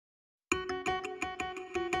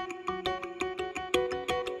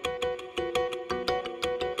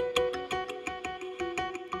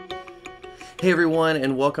Hey everyone,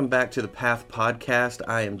 and welcome back to the Path Podcast.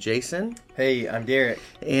 I am Jason. Hey, I'm Derek.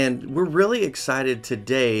 And we're really excited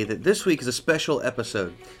today that this week is a special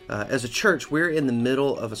episode. As a church, we're in the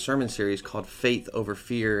middle of a sermon series called Faith Over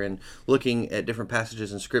Fear, and looking at different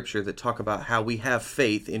passages in Scripture that talk about how we have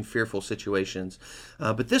faith in fearful situations.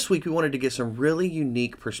 But this week, we wanted to get some really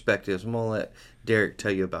unique perspectives. I'm going to let Derek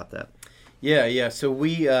tell you about that. Yeah. So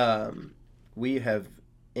we have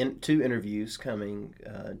two interviews coming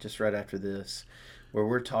just right after this, where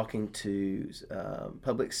we're talking to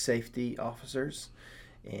public safety officers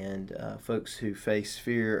and folks who face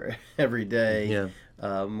fear every day,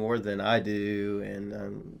 more than I do.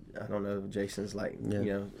 And I don't know, Jason's like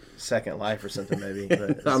Second Life or something maybe.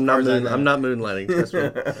 But I'm not moonlighting. Trust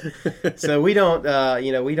me. So we don't.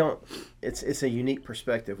 It's a unique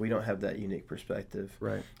perspective. We don't have that unique perspective.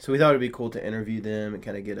 Right. So we thought it'd be cool to interview them and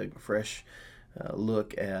kind of get a fresh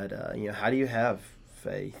look at how do you have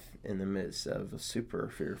faith in the midst of super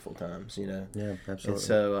fearful times, Yeah, absolutely. And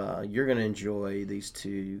so you're going to enjoy these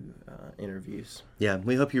two interviews. Yeah,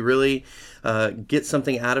 we hope you really get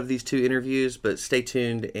something out of these two interviews, but stay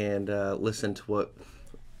tuned and listen to what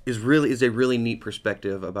is a really neat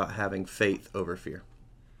perspective about having faith over fear.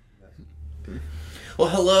 Well,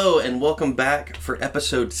 hello and welcome back for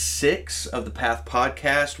episode 6 of the Path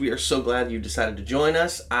Podcast. We are so glad you decided to join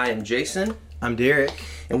us. I am Jason. I'm Derek.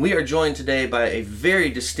 And we are joined today by a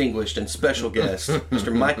very distinguished and special guest,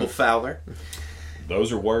 Mr. Michael Fowler.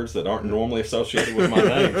 Those are words that aren't normally associated with my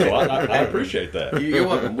name, so I appreciate that. You're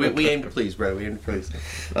welcome. We aim to please, brother. We aim to please.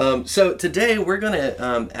 So today we're going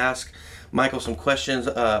to ask Michael some questions.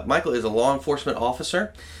 Michael is a law enforcement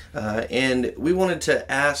officer, and we wanted to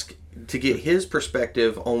get his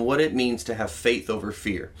perspective on what it means to have faith over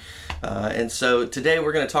fear. And so today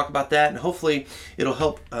we're going to talk about that, and hopefully it'll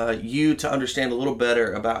help you to understand a little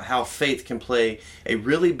better about how faith can play a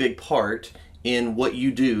really big part in what you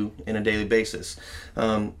do in a daily basis.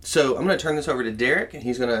 So I'm going to turn this over to Derek, and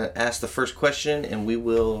he's going to ask the first question, and we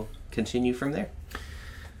will continue from there.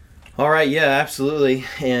 All right, yeah, absolutely.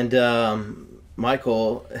 And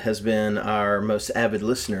Michael has been our most avid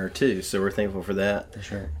listener too, so we're thankful for that.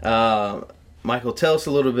 Sure. Michael, tell us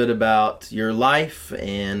a little bit about your life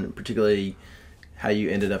and particularly how you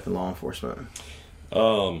ended up in law enforcement.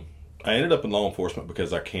 I ended up in law enforcement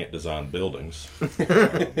because I can't design buildings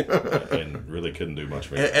and really couldn't do much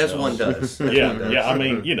for anything As else. one does. Yeah. I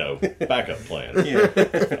mean, backup plan.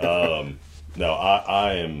 Yeah. No,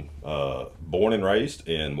 I am born and raised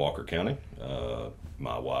in Walker County.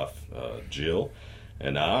 My wife, Jill,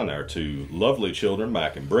 and I and our two lovely children,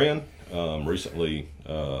 Mac and Bryn, recently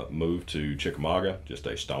moved to Chickamauga, just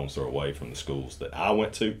a stone's throw away from the schools that I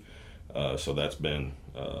went to. So that's been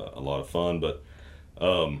a lot of fun. But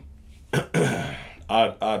I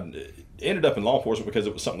ended up in law enforcement because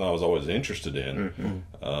it was something I was always interested in.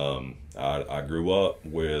 Mm-hmm. I grew up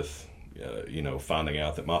with, finding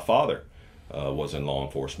out that my father was in law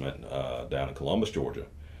enforcement down in Columbus, Georgia,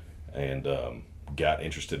 and got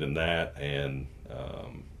interested in that and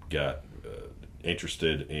got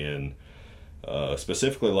interested in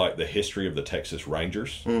specifically like the history of the Texas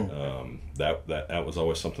Rangers. That was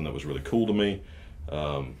always something that was really cool to me.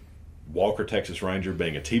 Walker Texas Ranger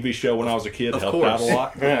being a TV show when I was a kid helped out a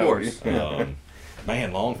lot. Of course.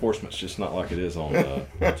 Man, law enforcement's just not like it is on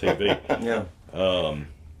TV. Yeah.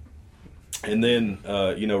 And then,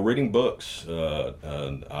 reading books.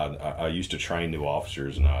 I used to train new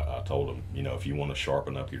officers, and I told them, if you want to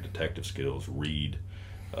sharpen up your detective skills, read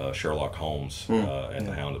Sherlock Holmes and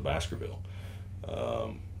The Hound of Baskerville.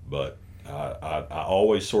 But I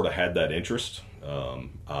always sort of had that interest.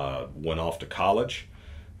 I went off to college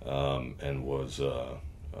and was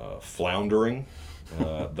floundering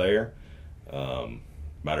there.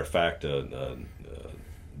 Matter of fact, a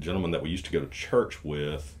gentleman that we used to go to church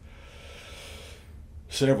with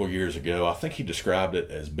several years ago, I think he described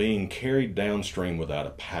it as being carried downstream without a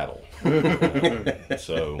paddle.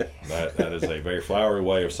 So that is a very flowery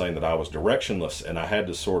way of saying that I was directionless, and I had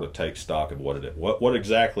to sort of take stock of what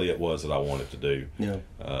exactly it was that I wanted to do. Yeah.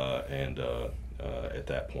 At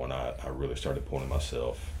that point, I really started pointing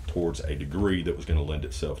myself towards a degree that was going to lend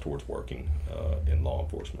itself towards working in law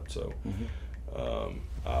enforcement. So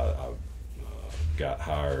I got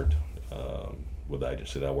hired with the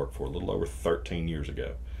agency that I worked for a little over 13 years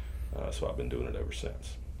ago. So I've been doing it ever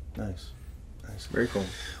since. Nice. Very cool.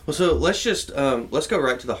 Well, so let's just let's go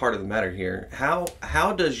right to the heart of the matter here.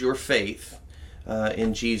 How does your faith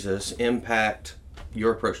in Jesus impact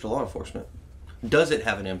your approach to law enforcement? Does it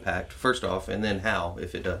have an impact, first off, and then how,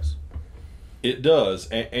 if it does? It does,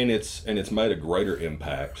 and it's made a greater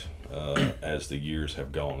impact as the years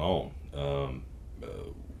have gone on.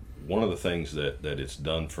 one of the things that it's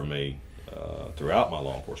done for me throughout my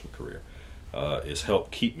law enforcement career is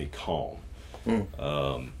help keep me calm.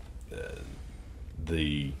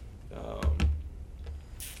 The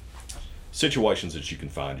situations that you can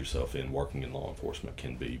find yourself in working in law enforcement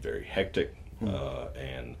can be very hectic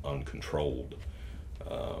and uncontrolled.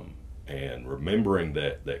 And remembering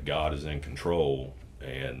that God is in control,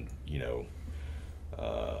 and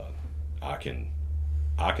I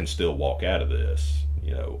can still walk out of this,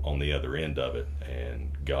 on the other end of it,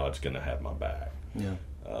 and God's going to have my back. Yeah.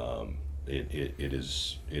 It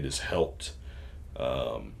has helped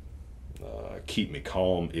keep me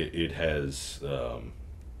calm. It has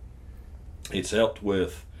it's helped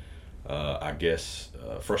with I guess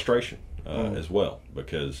frustration as well,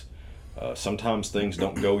 because sometimes things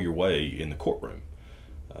don't go your way in the courtroom,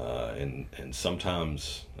 and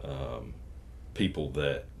sometimes people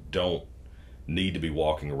that don't need to be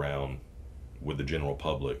walking around with the general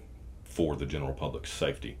public for the general public's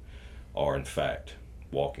safety are in fact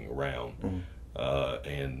walking around.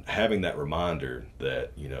 And having that reminder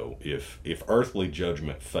that if earthly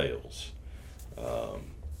judgment fails,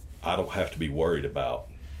 I don't have to be worried about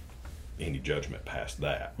any judgment past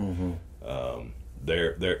that.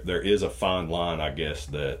 There is a fine line, I guess,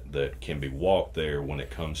 that can be walked there when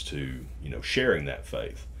it comes to sharing that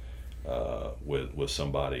faith with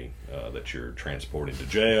somebody that you're transporting to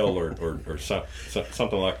jail or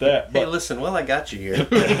something like that. But, hey, listen, well, I got you here.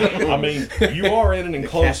 I mean, you are in an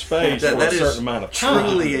enclosed space for a certain amount of time.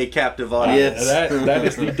 Truly a captive audience. That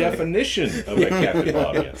is the definition of a captive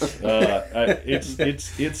audience.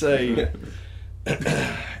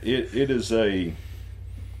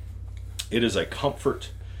 It is a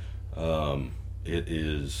comfort. It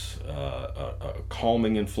is a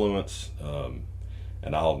calming influence.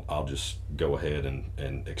 And I'll just go ahead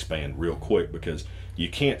and expand real quick, because you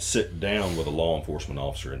can't sit down with a law enforcement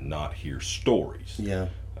officer and not hear stories. Yeah.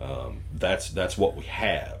 That's what we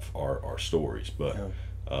have, our stories. But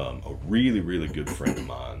a really, really good friend of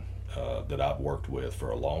mine that I've worked with for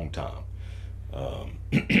a long time,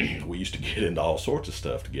 we used to get into all sorts of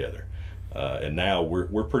stuff together. And now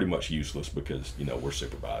we're pretty much useless because we're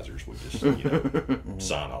supervisors. We just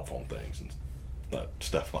sign off on things and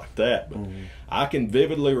stuff like that. But I can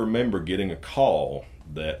vividly remember getting a call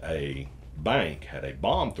that a bank had a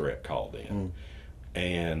bomb threat called in,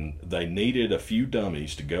 and they needed a few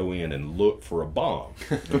dummies to go in and look for a bomb.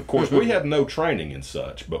 Of course, we have no training in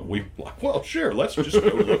such, but we like, well, sure, let's just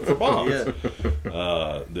go look for bombs.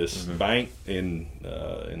 This bank in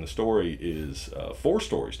the story is 4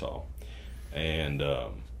 stories tall, and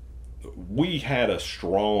we had a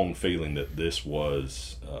strong feeling that this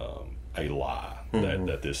was a lie,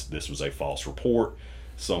 that this was a false report.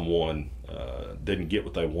 Someone didn't get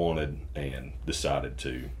what they wanted and decided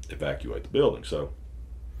to evacuate the building. So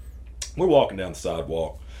we're walking down the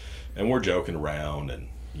sidewalk and we're joking around and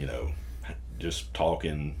just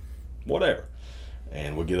talking whatever,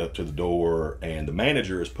 and we get up to the door and the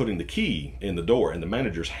manager is putting the key in the door, and the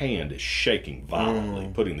manager's hand is shaking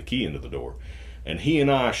violently putting the key into the door. And he and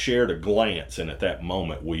I shared a glance, and at that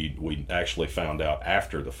moment we actually found out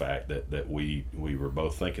after the fact that we were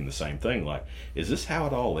both thinking the same thing. Like, is this how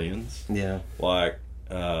it all ends? Yeah. Like,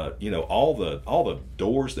 all the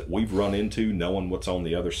doors that we've run into, knowing what's on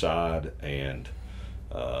the other side, and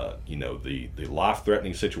the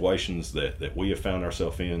life-threatening situations that we have found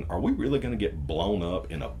ourselves in. Are we really going to get blown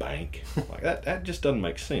up in a bank? Like that just doesn't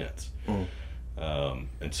make sense.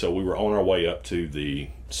 And so we were on our way up to the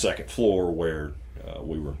second floor where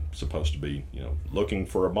we were supposed to be, looking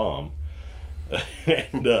for a bomb.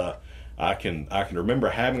 And I can remember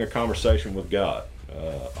having a conversation with God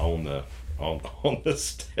on the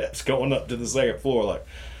steps going up to the second floor. Like,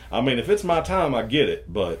 I mean, if it's my time, I get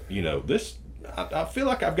it, but this. I feel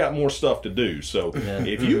like I've got more stuff to do. So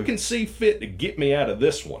if you can see fit to get me out of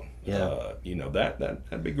this one,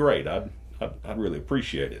 that'd be great. I'd really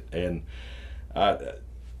appreciate it. And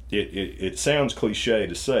it sounds cliche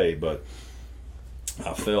to say, but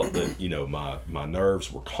I felt that my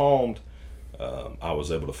nerves were calmed. I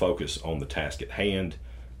was able to focus on the task at hand,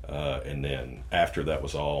 and then after that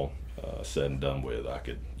was all said and done with, I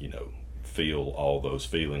could feel all those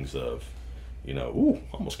feelings of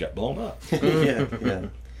almost got blown up.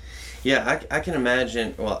 Yeah. I can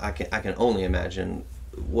imagine. Well, I can only imagine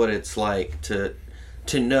what it's like to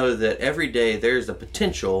know that every day there's the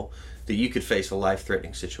potential that you could face a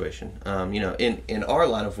life-threatening situation. In our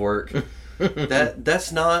line of work,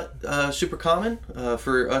 that's not super common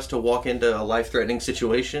for us to walk into a life-threatening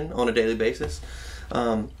situation on a daily basis.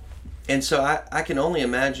 And so I can only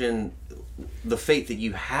imagine the faith that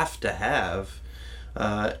you have to have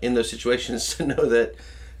in those situations to know that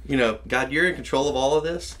God, you're in control of all of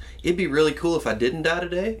this. It'd be really cool if I didn't die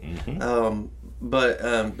today. Mm-hmm.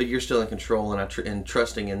 But you're still in control, and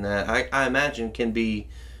trusting in that, I imagine, can be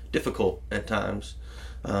difficult at times.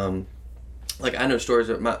 Like, I know stories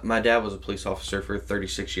that my dad was a police officer for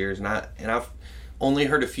 36 years, and I've only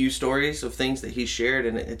heard a few stories of things that he shared,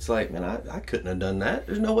 and it's like, man, I couldn't have done that.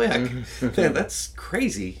 There's no way I could. Man, that's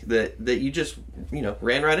crazy that you just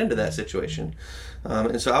ran right into that situation.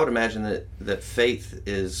 And so I would imagine that faith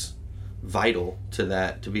is vital to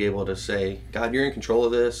that, to be able to say, God, you're in control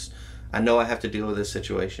of this. I know I have to deal with this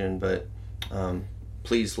situation, but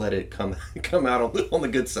please let it come out on the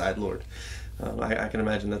good side, Lord. I can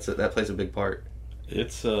imagine that plays a big part.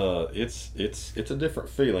 It's a different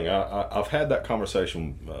feeling. I've had that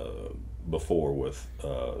conversation before with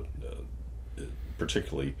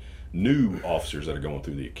particularly new officers that are going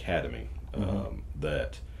through the academy.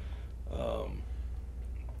 That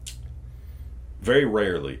very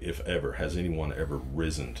rarely, if ever, has anyone ever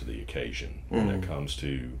risen to the occasion when it comes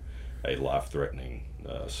to a life-threatening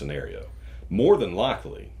scenario. More than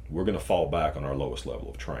likely, we're going to fall back on our lowest level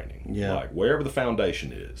of training. Yeah. Like, wherever the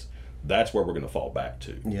foundation is, that's where we're going to fall back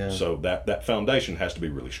to. Yeah. So that foundation has to be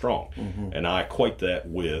really strong. And I equate that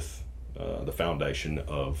with the foundation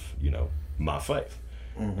of my faith.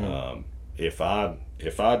 If I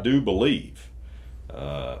do believe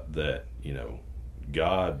that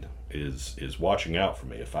God is watching out for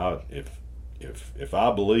me, if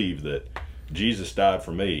I believe that Jesus died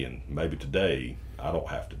for me, and maybe today I don't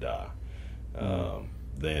have to die,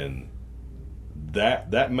 then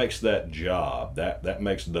that makes that job, that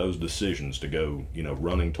makes those decisions to go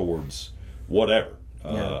running towards whatever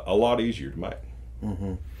a lot easier to make.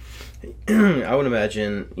 I would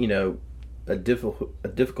imagine a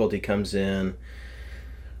difficulty comes in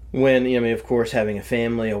when of course, having a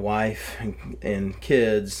family, a wife, and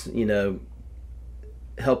kids,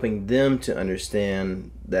 helping them to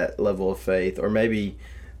understand that level of faith, or maybe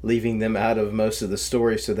leaving them out of most of the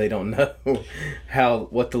story so they don't know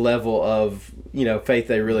what the level of faith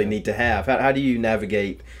they really need to have. How do you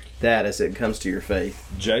navigate that as it comes to your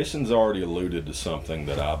faith? Jason's already alluded to something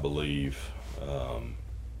that I believe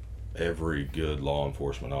every good law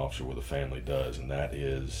enforcement officer with a family does, and that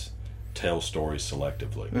is tell stories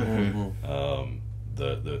selectively.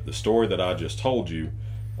 The story that I just told you,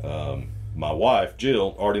 my wife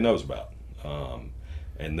Jill already knows about,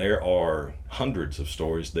 and there are hundreds of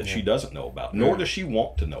stories that she doesn't know about, nor does she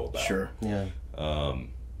want to know about. Sure. Yeah.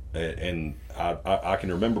 And I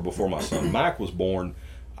can remember before my son Mac was born,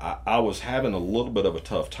 I was having a little bit of a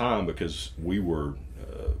tough time because we were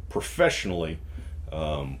professionally,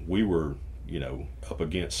 we were up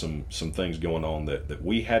against some things going on that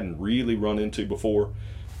we hadn't really run into before,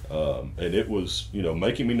 and it was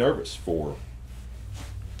making me nervous for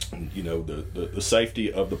the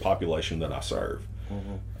safety of the population that I serve.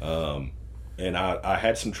 And I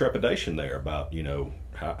had some trepidation there about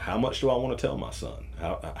how much do I want to tell my son,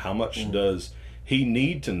 how much does he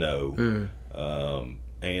need to know,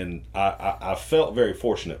 and I felt very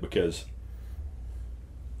fortunate because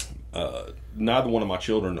neither one of my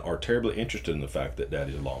children are terribly interested in the fact that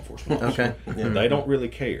Daddy's a law enforcement officer. Okay. They don't really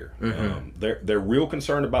care. They're real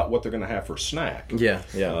concerned about what they're going to have for a snack. Yeah.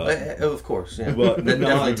 Of course. Yeah. But that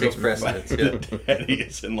definitely takes precedence. Yeah. Daddy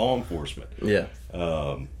is in law enforcement. Yeah.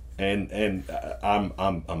 And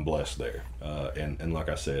I'm blessed there. And like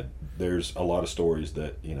I said, there's a lot of stories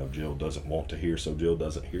that Jill doesn't want to hear, so Jill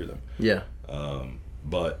doesn't hear them. Yeah.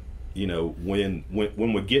 But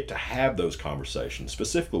when we get to have those conversations,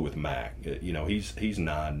 specifically with Mac, he's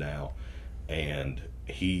 9 now, and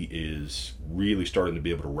he is really starting to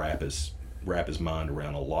be able to wrap his mind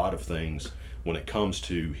around a lot of things when it comes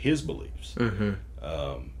to his beliefs.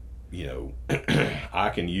 I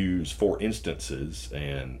can use for instances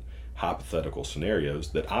and hypothetical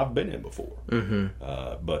scenarios that I've been in before,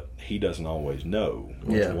 but he doesn't always know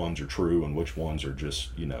which ones are true and which ones are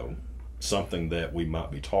just something that we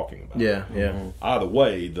might be talking about. Either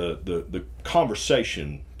way, the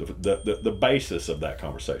conversation, the basis of that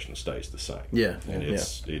conversation stays the same. And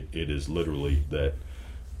it is literally that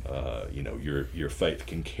your faith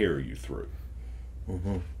can carry you through.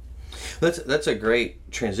 That's a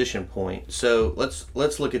great transition point. So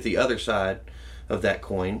let's look at the other side of that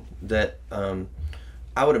coin. That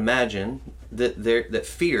I would imagine that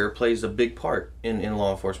fear plays a big part in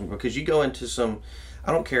law enforcement, because you go into some,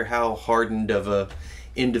 I don't care how hardened of a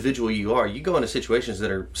individual you are, you go into situations that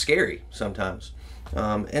are scary sometimes.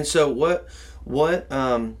 And so what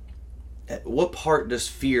part does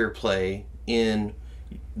fear play in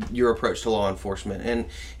your approach to law enforcement.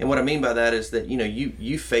 And what I mean by that is that,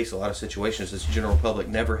 you face a lot of situations this general public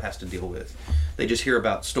never has to deal with. They just hear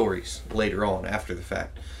about stories later on after the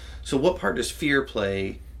fact. So what part does fear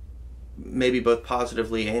play, maybe both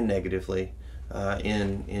positively and negatively,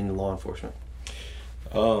 in law enforcement?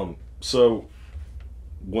 So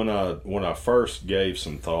when I first gave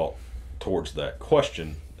some thought towards that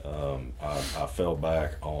question, I fell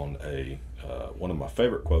back on one of my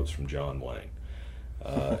favorite quotes from John Wayne.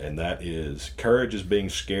 And that is, courage is being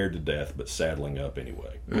scared to death but saddling up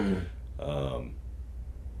anyway. Mm-hmm.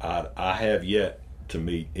 I have yet to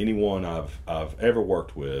meet anyone I've ever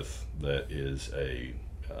worked with that is a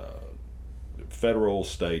federal,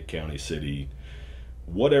 state, county, city,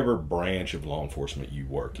 whatever branch of law enforcement you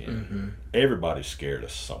work in. Mm-hmm. Everybody's scared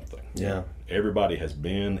of something. Yeah. Everybody has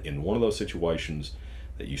been in one of those situations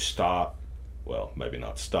that you stop, well, maybe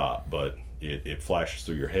not stop, but it flashes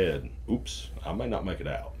through your head, oops, I may not make it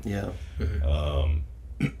out. Yeah.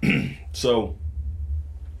 Mm-hmm. So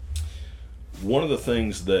one of the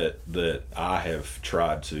things that I have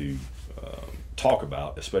tried to talk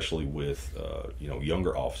about, especially with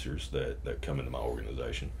younger officers that come into my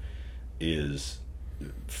organization, is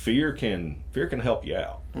fear can help you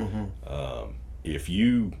out. Mm-hmm. If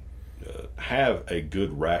you have a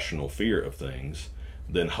good rational fear of things,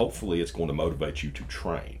 then hopefully it's going to motivate you to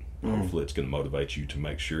train. Hopefully it's going to motivate you to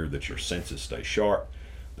make sure that your senses stay sharp,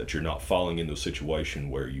 that you're not falling into a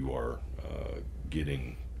situation where you are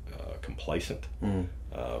getting complacent,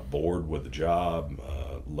 bored with the job,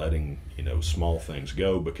 letting small things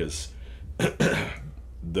go, because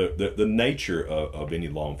the nature of any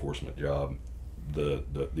law enforcement job,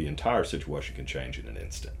 the entire situation can change in an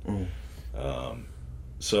instant.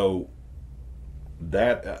 So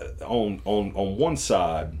that on one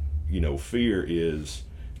side, fear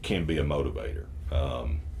can be a motivator.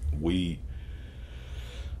 We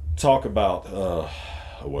talk about,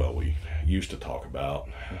 we used to talk about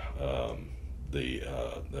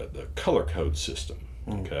the color code system.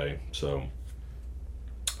 Okay, so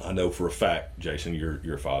I know for a fact, Jason,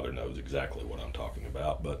 your father knows exactly what I'm talking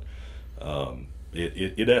about, but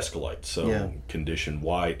it escalates. So yeah. Condition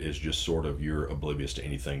white is just sort of you're oblivious to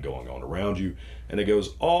anything going on around you, and it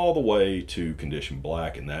goes all the way to condition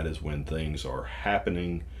black, and that is when things are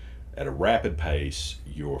happening at a rapid pace,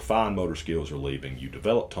 your fine motor skills are leaving, you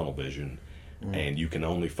develop tunnel vision, and you can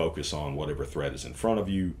only focus on whatever threat is in front of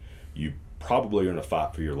you. You probably are in a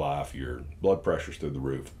fight for your life, your blood pressure's through the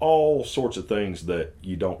roof, all sorts of things that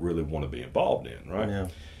you don't really want to be involved in, right? Yeah.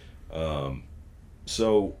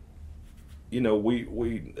 So,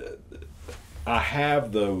 I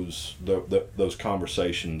have those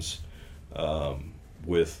conversations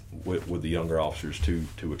with the younger officers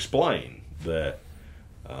to explain that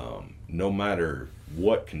no matter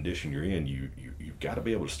what condition you're in, you've got to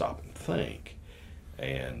be able to stop and think.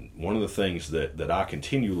 And one of the things that I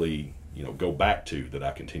continually go back to, that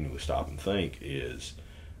I continually stop and think is,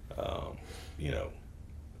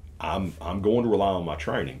 I'm going to rely on my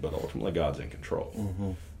training, but ultimately God's in control.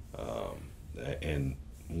 Mm-hmm. And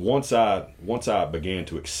once I began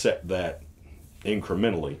to accept that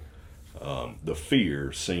incrementally, the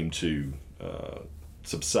fear seemed to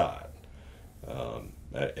subside.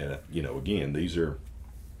 And again, these are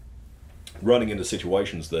running into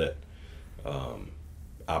situations that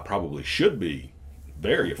I probably should be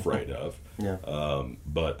very afraid of. Yeah.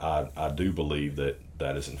 But I do believe that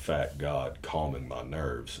is in fact God calming my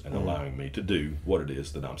nerves and allowing me to do what it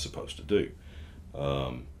is that I'm supposed to do.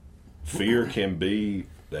 Fear can be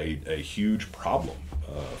a huge problem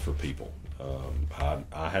for people.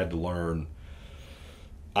 I had to learn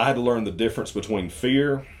the difference between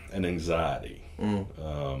fear and anxiety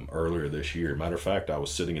earlier this year. Matter of fact, I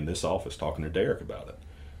was sitting in this office talking to Derek about it,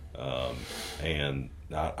 and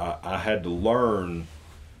I had to learn,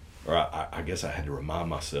 or I guess I had to remind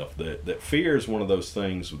myself that fear is one of those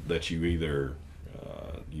things that you either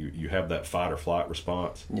you have that fight or flight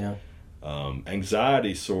response. Yeah.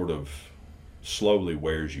 Anxiety sort of slowly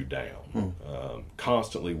wears you down,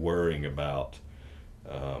 constantly worrying about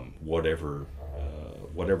whatever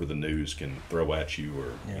the news can throw at you,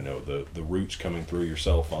 or the roots coming through your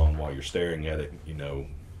cell phone while you're staring at it,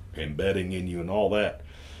 embedding in you and all that.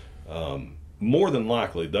 More than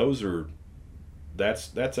likely,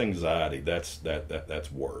 that's anxiety.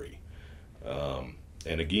 That's worry.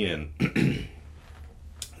 And again,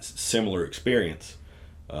 similar experience.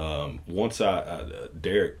 Once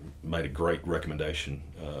Derek made a great recommendation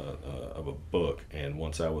of a book, and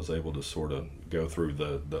once I was able to sort of go through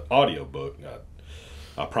the audio book,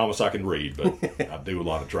 I promise I can read, but I do a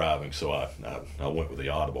lot of driving, so I went with the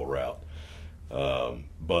Audible route.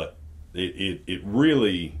 But it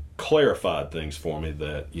really clarified things for me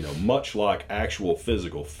that, you know, much like actual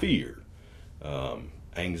physical fear,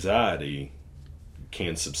 anxiety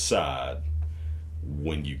can subside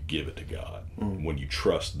when you give it to God, when you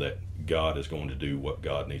trust that God is going to do what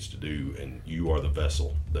God needs to do, and you are the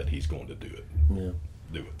vessel that He's going to do it.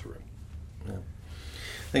 Do it through. Yeah.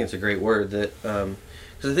 I think it's a great word that,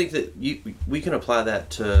 because I think that we can apply that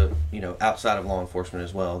to, you know, outside of law enforcement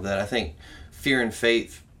as well. That I think fear and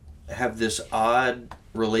faith have this odd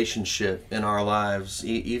relationship in our lives,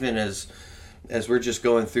 even as we're just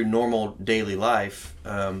going through normal daily life.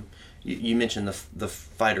 You mentioned the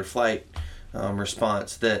fight or flight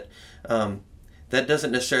response. That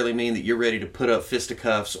doesn't necessarily mean that you're ready to put up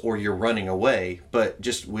fisticuffs or you're running away, but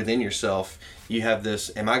just within yourself, you have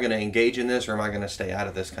this: am I going to engage in this, or am I going to stay out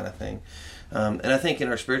of this kind of thing? And I think in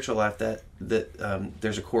our spiritual life that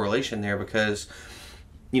there's a correlation there, because,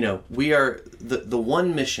 you know, we are the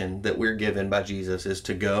one mission that we're given by Jesus is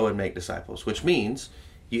to go and make disciples, which means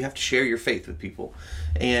you have to share your faith with people.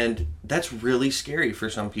 And that's really scary for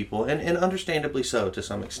some people, and understandably so to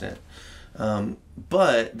some extent.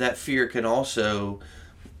 But that fear can also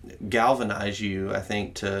galvanize you, I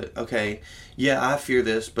think, to, okay, yeah, I fear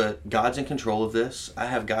this, but God's in control of this. I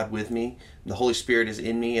have God with me. The Holy Spirit is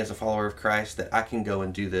in me as a follower of Christ, that I can go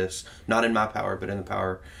and do this, not in my power, but in the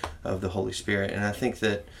power of the Holy Spirit. And I think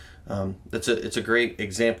that it's a great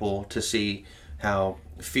example to see how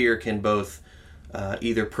fear can both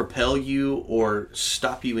either propel you or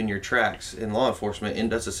stop you in your tracks in law enforcement, and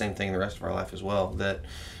does the same thing in the rest of our life as well. That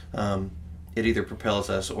it either propels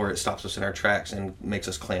us or it stops us in our tracks and makes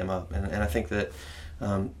us clam up. And I think that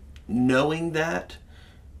knowing that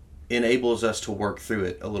enables us to work through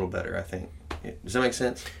it a little better, I think. Does that make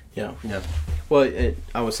sense? Yeah. Yeah. Well,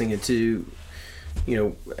 I was thinking too, you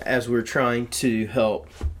know, as we're trying to help,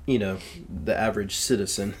 you know, the average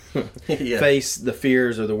citizen face the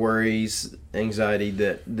fears or the worries, anxiety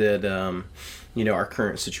that you know, our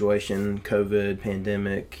current situation, COVID,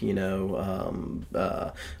 pandemic, you know,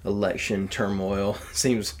 election turmoil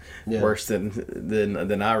seems worse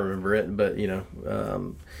than I remember it. But, you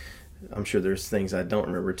know, I'm sure there's things I don't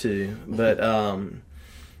remember too. But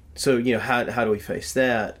so, you know, how do we face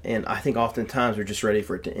that? And I think oftentimes we're just ready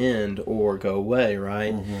for it to end or go away,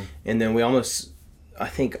 right? Mm-hmm. And then I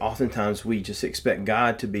think oftentimes we just expect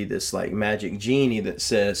God to be this like magic genie that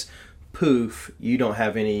says, poof, you don't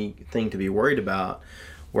have anything to be worried about.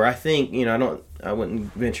 Where I think, you know, I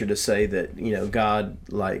wouldn't venture to say that, you know, God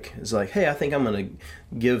is like, hey, I think I'm going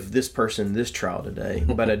to give this person this trial today.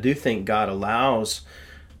 But I do think God allows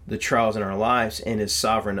the trials in our lives and is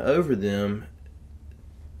sovereign over them.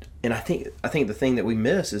 And I think the thing that we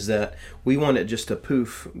miss is that we want it just to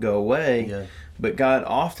poof, go away. Yeah. But God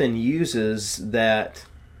often uses that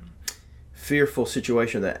fearful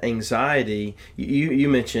situation, that anxiety. You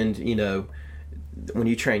mentioned, you know, when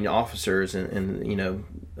you train officers and you know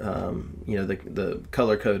the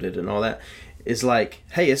color coded and all that, is like,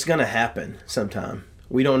 hey, it's gonna happen sometime.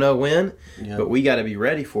 We don't know when, but we got to be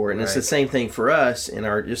ready for it. And It's the same thing for us in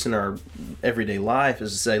our everyday life,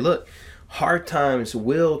 is to say, look, hard times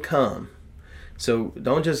will come. So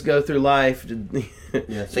don't just go through life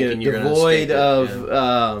thinking you're devoid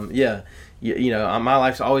of you know, my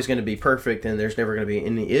life's always going to be perfect and there's never going to be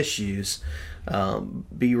any issues.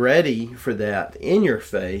 Be ready for that in your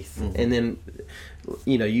faith. Mm-hmm. And then,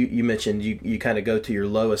 you know, you mentioned you kind of go to your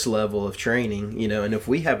lowest level of training, you know, and if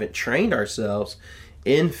we haven't trained ourselves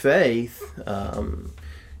in faith,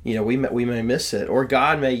 you know, we may miss it, or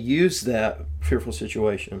God may use that fearful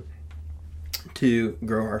situation to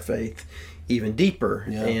grow our faith even deeper.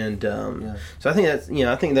 Yeah. And so I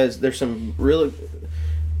think there's some really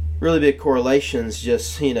big correlations,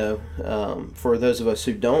 just, you know, for those of us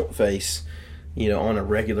who don't face, you know, on a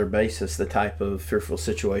regular basis the type of fearful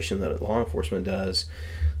situation that law enforcement does.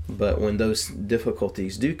 But when those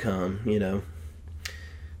difficulties do come, you know,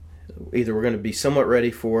 either we're going to be somewhat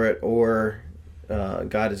ready for it, or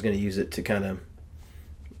God is going to use it to kind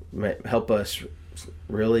of help us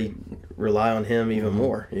really rely on Him even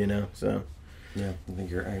more, you know. So yeah, I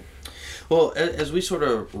think you're right. Well, as we sort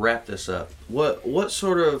of wrap this up, what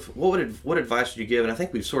advice would you give? And I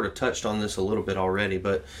think we've sort of touched on this a little bit already,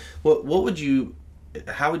 but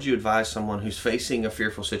how would you advise someone who's facing a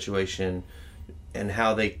fearful situation and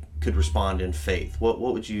how they could respond in faith? What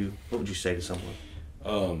would you say to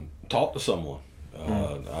someone? Talk to someone.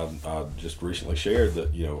 I just recently shared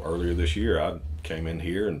that, you know, earlier this year I came in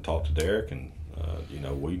here and talked to Derek, and you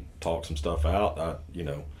know, we talked some stuff out. You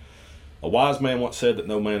know, a wise man once said that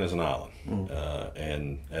no man is an island.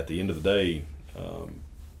 And at the end of the day,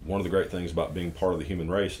 one of the great things about being part of the human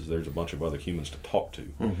race is there's a bunch of other humans to talk to.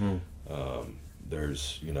 Mm-hmm.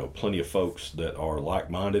 There's, plenty of folks that are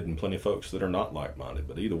like-minded and plenty of folks that are not like-minded.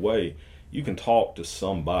 But either way, you can talk to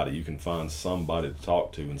somebody. You can find somebody to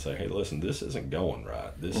talk to and say, hey, listen, this isn't going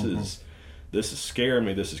right. This is scaring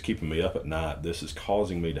me. This is keeping me up at night. This is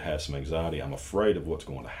causing me to have some anxiety. I'm afraid of what's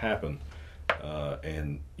going to happen.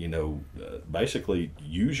 Basically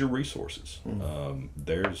use your resources.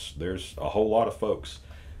 There's a whole lot of folks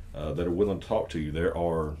that are willing to talk to you. There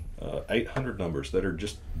are 800 numbers that are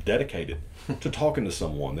just dedicated to talking to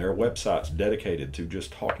someone. There are websites dedicated to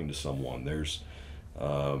just talking to someone. There's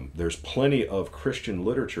plenty of Christian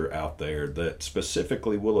literature out there that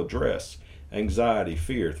specifically will address anxiety,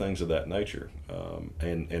 fear, things of that nature.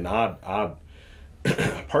 And I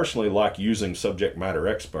personally like using subject matter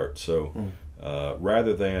experts. So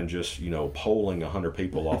rather than just polling 100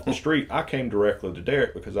 people off the street, I came directly to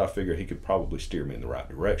Derek because I figured he could probably steer me in the right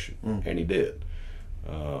direction, and he did.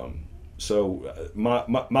 So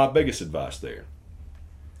my biggest advice there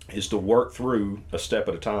is to work through a step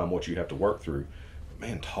at a time what you have to work through.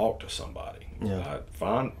 Man, talk to somebody. Yeah.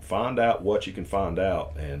 Find out what you can find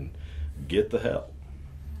out and get the help.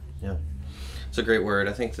 Yeah, it's a great word.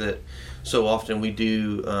 I think that so often we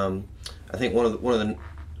do. I think one of the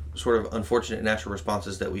sort of unfortunate natural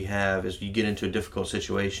responses that we have is you get into a difficult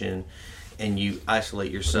situation and you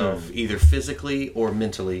isolate yourself either physically or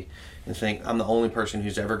mentally and think, I'm the only person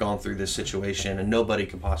who's ever gone through this situation and nobody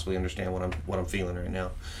can possibly understand what I'm feeling right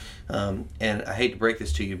now. And I hate to break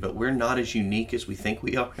this to you, but we're not as unique as we think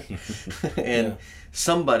we are. And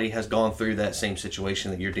somebody has gone through that same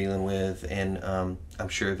situation that you're dealing with, and I'm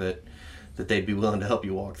sure that they'd be willing to help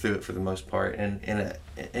you walk through it for the most part.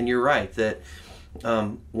 And you're right that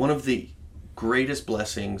one of the greatest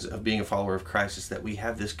blessings of being a follower of Christ is that we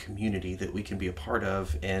have this community that we can be a part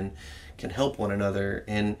of and can help one another.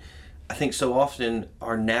 And I think so often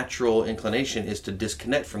our natural inclination is to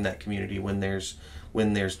disconnect from that community when there's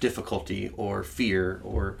difficulty or fear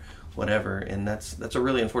or whatever, and that's a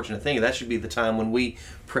really unfortunate thing. That should be the time when we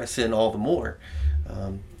press in all the more,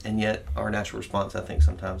 and yet our natural response, I think,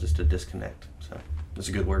 sometimes is to disconnect. So that's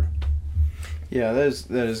a good word. Yeah, that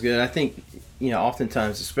is good. I think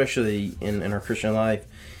oftentimes, especially in our Christian life,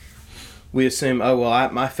 we assume,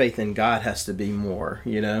 my faith in God has to be more,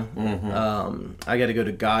 I got to go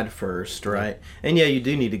to God first, right? And yeah, you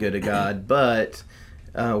do need to go to God, but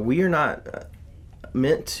we are not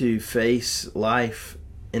meant to face life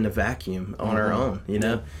in a vacuum on our own,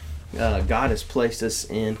 God has placed us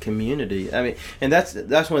in community. I mean, and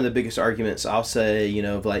that's one of the biggest arguments I'll say,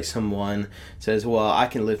 of like someone says, well, I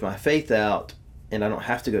can live my faith out and I don't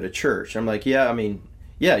have to go to church. I'm like, you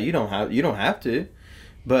don't have to.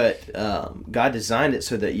 But God designed it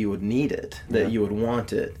so that you would need it, that you would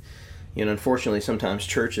want it. Unfortunately, sometimes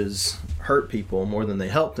churches hurt people more than they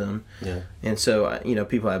help them. Yeah. And so,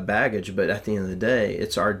 people have baggage, but at the end of the day,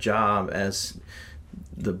 it's our job as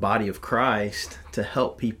the body of Christ to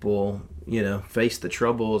help people, face the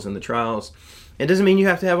troubles and the trials. It doesn't mean you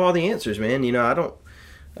have to have all the answers, man. I don't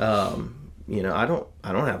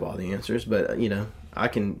have all the answers, but, I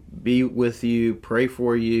can be with you, pray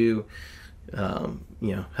for you,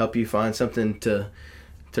 help you find something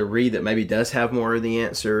to read that maybe does have more of the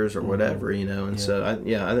answers or whatever, and so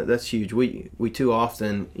that's huge. We too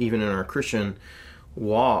often, even in our Christian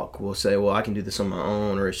walk, will say, well, I can do this on my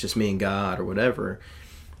own, or it's just me and God or whatever.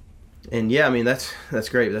 And that's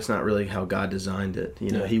great, but that's not really how God designed it.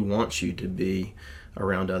 He wants you to be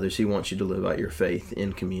around others. He wants you to live out your faith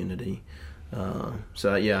in community. I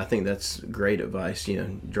think that's great advice.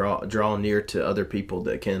 Draw near to other people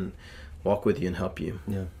that can walk with you and help you.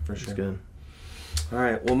 Yeah, for sure. That's good. All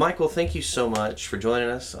right. Well, Michael, thank you so much for joining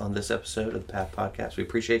us on this episode of the Path Podcast. We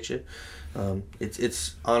appreciate you.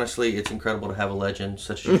 It's honestly, it's incredible to have a legend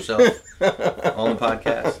such as yourself on the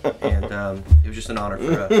podcast, and it was just an honor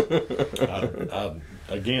for us.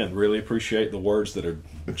 I again, really appreciate the words that are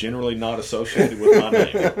generally not associated with my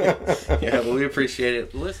name. Yeah, well, we appreciate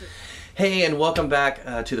it. Listen. Hey, and welcome back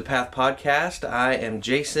to the Path Podcast. I am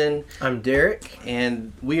Jason. I'm Derek.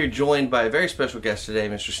 And we are joined by a very special guest today,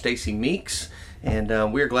 Mr. Stacy Meeks. And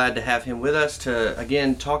we're glad to have him with us to,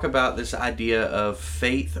 again, talk about this idea of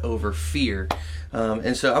faith over fear.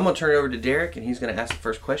 And so I'm going to turn it over to Derek, and he's going to ask the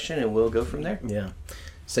first question, and we'll go from there. Yeah.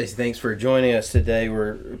 Stacy, thanks for joining us today.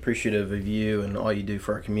 We're appreciative of you and all you do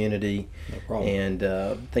for our community. No problem. And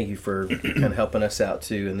thank you for kind of helping us out,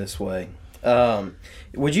 too, in this way.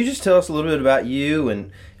 Would you just tell us a little bit about you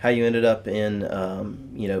and how you ended up in,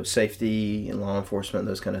 safety and law enforcement,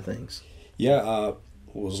 those kind of things? Yeah,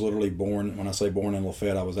 was literally born, when I say born in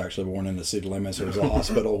Lafayette, I was actually born in the city limits. There was a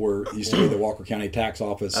hospital where it used to be the Walker County Tax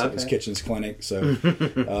Office. Okay. It was Kitchens Clinic. So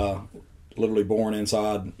literally born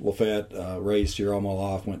inside Lafayette, raised here all my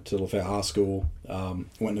life, went to Lafayette High School, went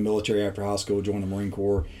in the military after high school, joined the Marine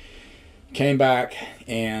Corps, came back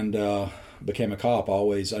and became a cop.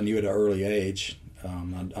 I knew at an early age,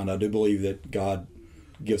 and I do believe that God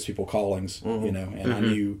gives people callings, you know, and I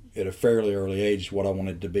knew at a fairly early age what I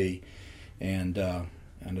wanted to be, and I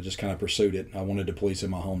just kind of pursued it. I wanted to police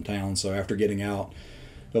in my hometown, so after getting out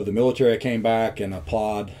of the military, I came back and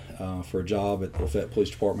applied for a job at the Lafayette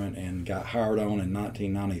Police Department and got hired on in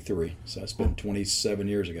 1993. So it's been 27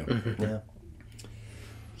 years ago. Yeah.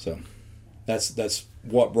 So that's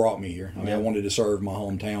what brought me here. I mean, I wanted to serve my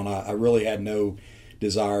hometown. I really had no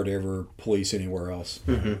desire to ever police anywhere else,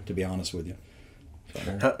 to be honest with you.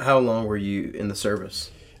 So, How long were you in the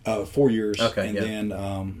service? 4 years. Okay, and yeah.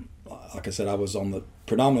 then, like I said, I was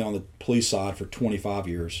predominantly on the police side for 25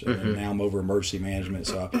 years, and now I'm over emergency management.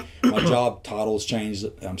 So my job titles changed.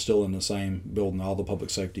 I'm still in the same building. All the public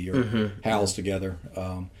safety are housed together.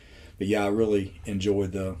 But yeah, I really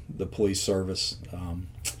enjoyed the police service,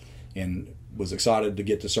 and was excited to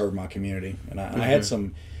get to serve my community. And I had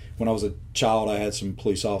some, when I was a child, I had some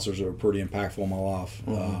police officers that were pretty impactful in my life,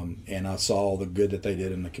 and I saw the good that they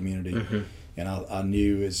did in the community. And I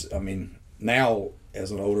knew now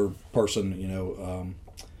as an older person, you know,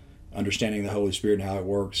 understanding the Holy Spirit and how it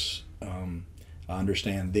works, I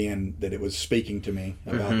understand then that it was speaking to me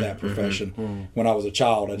about that profession. When I was a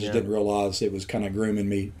child, I just didn't realize it was kind of grooming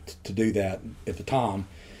me to do that at the time.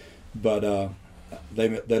 But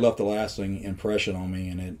they left a lasting impression on me,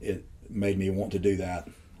 and it made me want to do that.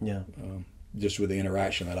 Yeah. Just with the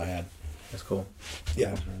interaction that I had. That's cool. Yeah.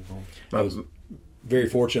 That's very cool. I was very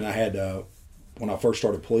fortunate. I had, when I first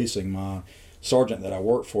started policing, my sergeant that I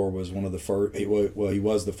worked for was one of the first, he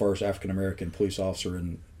was the first African-American police officer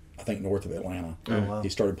in, I think, north of Atlanta. Oh, wow. He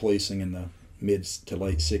started policing in the mid to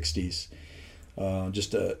late 60s.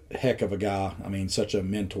 Just a heck of a guy. I mean, such a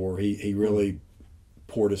mentor. He really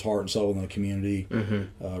poured his heart and soul in the community.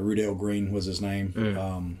 Rudell Green was his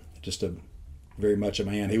name. Just very much a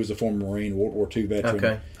man. He was a former Marine, World War II veteran.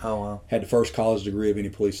 Okay. Oh, wow. Had the first college degree of any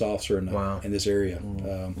police officer in this area.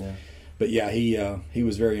 Yeah. But yeah, he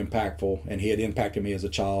was very impactful, and he had impacted me as a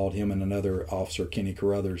child. Him and another officer, Kenny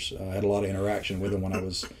Carruthers, had a lot of interaction with him when I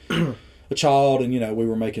was a child, and you know, we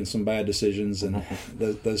were making some bad decisions, and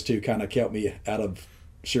those two kind of kept me out of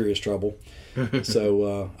serious trouble.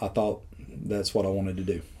 So I thought that's what I wanted to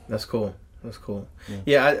do. That's cool. That's cool.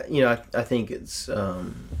 Yeah, I think it's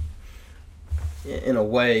in a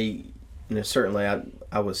way, you know, certainly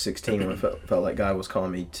I was 16 when I felt like God was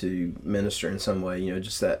calling me to minister in some way, you know,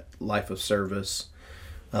 just that life of service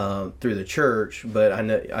through the church. But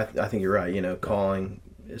I think you're right, you know, calling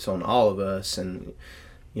is on all of us, and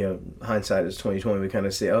you know, hindsight is 20/20. We kind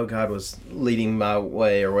of say, oh, God was leading my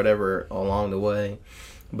way or whatever along the way.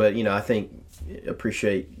 But you know, I think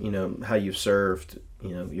appreciate, you know, how you've served,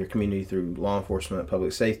 you know, your community through law enforcement,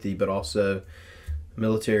 public safety, but also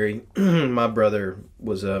military. My brother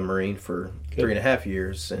was a Marine for 3.5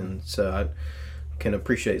 years, and so I can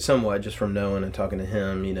appreciate somewhat just from knowing and talking to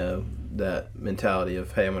him, you know, that mentality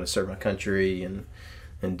of, hey, I'm going to serve my country and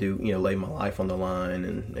do, you know, lay my life on the line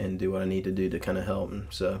and do what I need to do to kind of help. And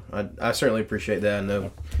so I certainly appreciate that. I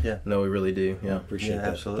know, we really do. Yeah, Appreciate that.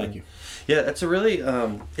 Absolutely. Thank you. Yeah, it's a really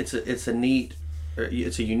it's a neat,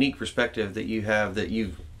 it's a unique perspective that you have, that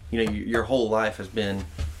you've, you know, your whole life has been,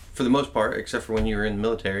 for the most part, except for when you were in the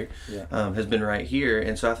military, has been right here.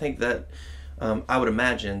 And so I think that I would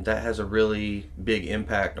imagine that has a really big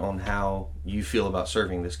impact on how you feel about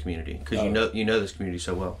serving this community, because you know this community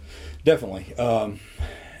so well. Definitely.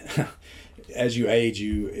 As you age,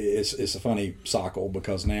 it's a funny cycle,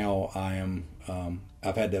 because now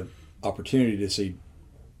I've had the opportunity to see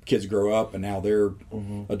kids grow up, and now they're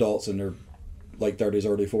adults in their late 30s,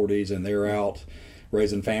 early 40s, and they're out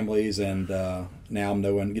raising families, and now I'm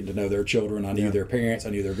getting to know their children. I knew their parents, I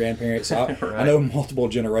knew their grandparents. So I know multiple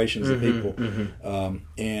generations of people.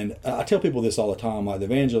 And I tell people this all the time, like the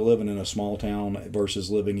advantage of living in a small town versus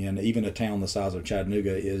living in even a town the size of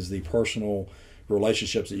Chattanooga is the personal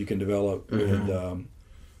relationships that you can develop with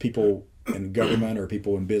people in government or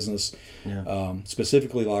people in business.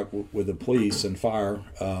 Specifically like with the police and fire,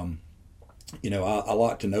 you know, I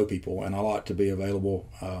like to know people, and I like to be available.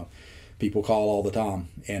 People call all the time,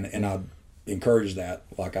 and I encourage that.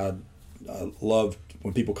 Like I love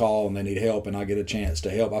when people call and they need help, and I get a chance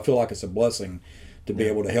to help. I feel like it's a blessing to be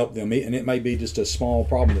able to help them, and it may be just a small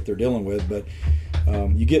problem that they're dealing with, but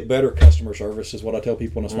you get better customer service is what I tell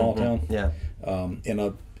people in a small town.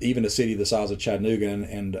 Even a city the size of Chattanooga,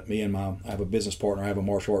 and me and I have a business partner. I have a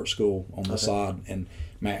martial arts school on the side, and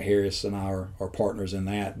Matt Harris and I are partners in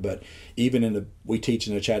that. But even we teach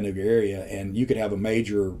in the Chattanooga area, and you could have a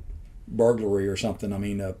major burglary or something. I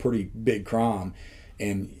mean, a pretty big crime,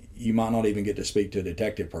 and you might not even get to speak to a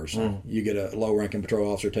detective person. You get a low-ranking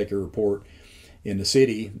patrol officer, take your report. In the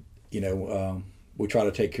city, we try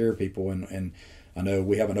to take care of people, and I know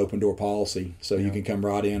we have an open door policy, so you can come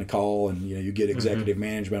right in and call, and you get executive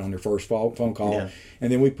management on your first phone call,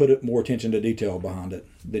 and then we put more attention to detail behind it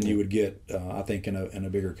than you would get, I think, in a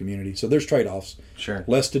bigger community. So there's trade-offs. Sure.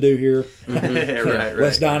 Less to do here, right.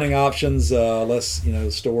 Less dining options, less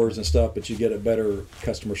stores and stuff, but you get a better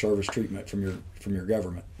customer service treatment from your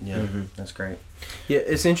government. Yeah, that's great. Yeah,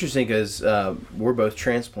 it's interesting because we're both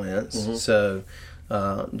transplants. So,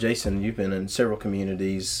 Jason, you've been in several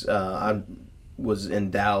communities. I was in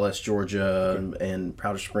Dallas, Georgia, and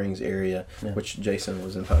Powder Springs area, which Jason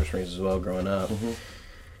was in Powder Springs as well growing up.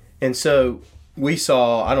 And so we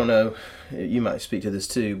saw, I don't know, you might speak to this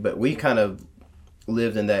too, but we kind of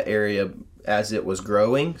lived in that area as it was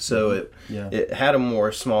growing. So it had a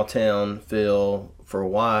more small town feel for a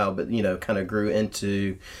while, but, kind of grew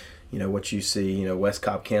into, what you see, West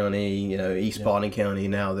Cobb County, East Paulding County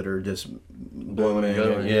now that are just blooming.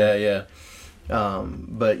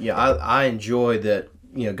 But I enjoy that,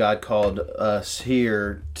 God called us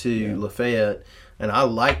here to Lafayette, and I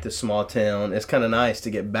like the small town. It's kind of nice to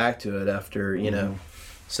get back to it after,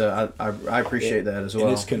 so I appreciate that as well.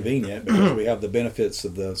 And it's convenient because we have the benefits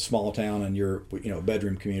of the small town and your,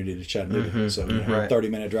 bedroom community to Chattanooga. So,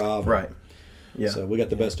 30-minute drive. Right. Yeah. So we got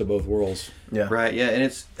the best of both worlds. Yeah. Right. Yeah. And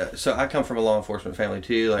it's so I come from a law enforcement family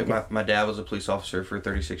too. Like my dad was a police officer for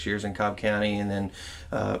 36 years in Cobb County, and then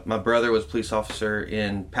my brother was a police officer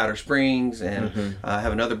in Powder Springs, and I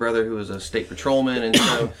have another brother who was a state patrolman,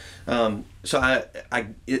 and so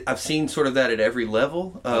I've seen sort of that at every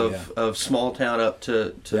level of small town up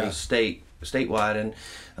to statewide,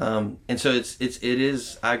 and so it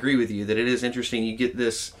is. I agree with you that it is interesting. You get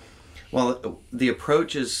this. Well, the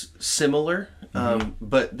approach is similar,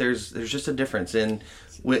 but there's just a difference in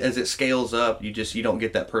as it scales up. You don't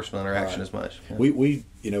get that personal interaction as much. Yeah. We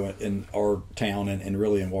in our town and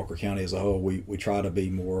really in Walker County as a whole, we try to be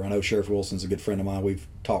more. I know Sheriff Wilson's a good friend of mine. We've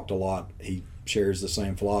talked a lot. He shares the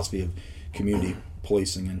same philosophy of community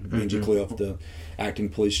policing, and Benji Cliff, the acting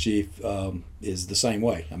police chief, is the same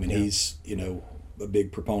way. I mean, he's a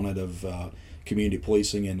big proponent of community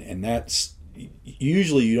policing, and that's.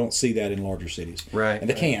 Usually you don't see that in larger cities, right? And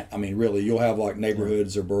they can't. I mean, really, you'll have like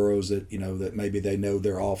neighborhoods or boroughs that that maybe they know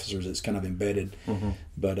their officers. It's kind of embedded,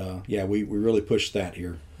 but we really push that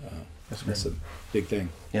here. That's a big thing.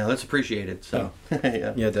 Yeah, that's appreciated. So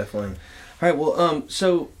yeah, definitely. All right, well,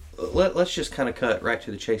 so let's just kind of cut right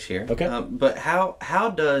to the chase here. Okay. But how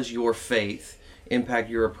does your faith impact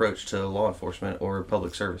your approach to law enforcement or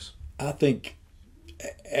public service? I think,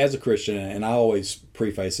 as a Christian, and I always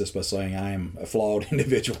preface this by saying I am a flawed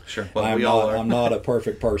individual. Sure, well, we all are. I'm not a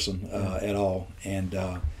perfect person at all, and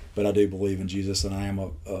but I do believe in Jesus, and I am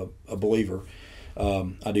a believer.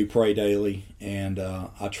 I do pray daily, and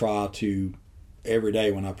I try to every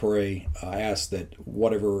day when I pray, I ask that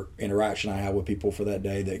whatever interaction I have with people for that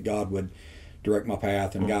day, that God would direct my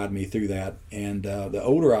path and guide me through that. And the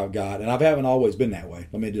older I've got, and I haven't always been that way.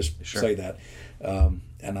 Let me just say that. And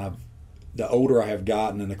the older I have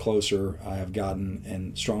gotten and the closer I have gotten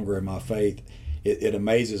and stronger in my faith, it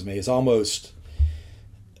amazes me.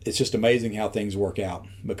 It's just amazing how things work out,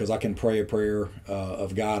 because I can pray a prayer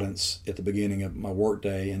of guidance at the beginning of my work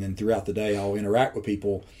day, and then throughout the day I'll interact with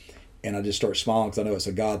people and I just start smiling because I know it's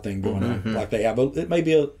a God thing going on. Like they have, it may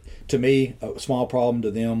be to me a small problem, to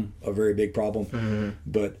them a very big problem,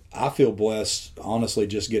 but I feel blessed, honestly,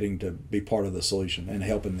 just getting to be part of the solution and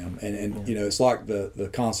helping them. And it's like the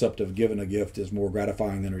concept of giving a gift is more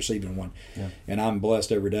gratifying than receiving one. And I'm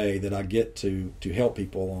blessed every day that I get to help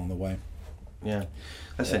people along the way. Yeah,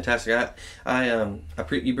 that's fantastic.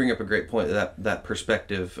 You bring up a great point, that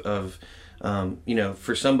perspective of,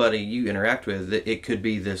 for somebody you interact with, it could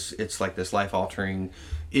be it's like this life-altering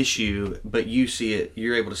issue, but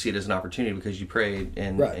you're able to see it as an opportunity because you prayed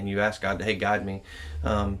and you asked God to, hey, guide me.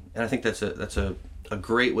 And I think that's a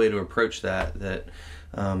great way to approach that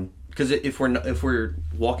because if we're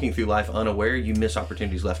walking through life unaware, you miss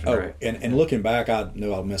opportunities left and right. And looking back, I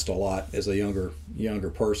know I missed a lot as a younger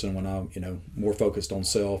person when I more focused on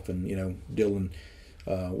self and dealing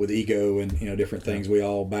with ego and different things. We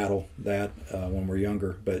all battle that when we're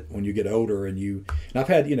younger, but when you get older and I've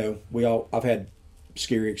had I've had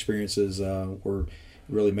scary experiences where it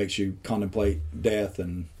really makes you contemplate death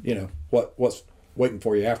and what's waiting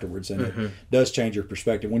for you afterwards, and it does change your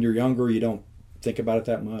perspective. When you're younger, you don't think about it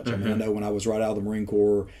that much. I mean, I know when I was right out of the Marine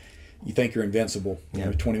Corps, you think you're invincible. You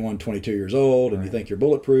know, 21, 22 years old, and you think you're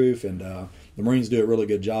bulletproof, and the Marines do a really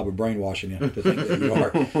good job of brainwashing you to think that you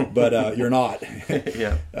are, but you're not.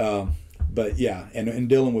 But yeah, and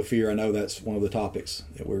dealing with fear, I know that's one of the topics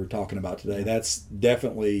that we were talking about today. That's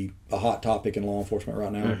definitely a hot topic in law enforcement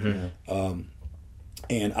right now.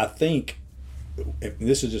 And I think,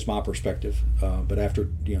 this is just my perspective, but after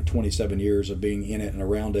 27 years of being in it and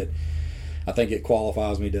around it, I think it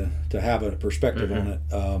qualifies me to have a perspective on it.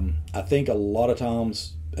 I think a lot of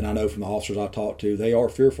times, and I know from the officers I talk to, they are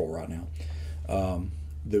fearful right now.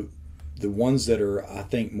 The ones that are, I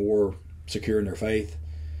think, more secure in their faith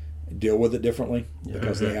deal with it differently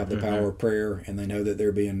because they have the power of prayer and they know that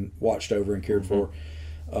they're being watched over and cared for.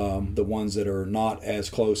 The ones that are not as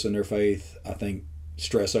close in their faith, I think,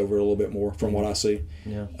 stress over it a little bit more from what I see.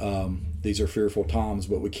 These are fearful times,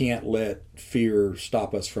 but we can't let fear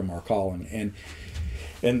stop us from our calling.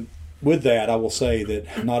 And with that, I will say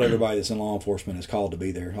that not everybody that's in law enforcement is called to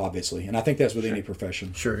be there, obviously. And I think that's with any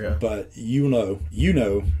profession. Sure, yeah. But you know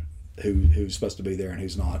who's supposed to be there and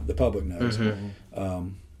who's not. The public knows.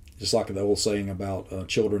 Just like the old saying about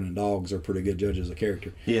children and dogs are pretty good judges of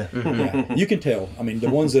character. Yeah. You can tell. I mean, the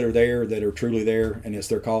ones that are there, that are truly there, and it's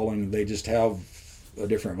their calling, they just have a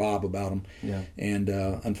different vibe about them. Yeah. And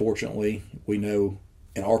unfortunately, we know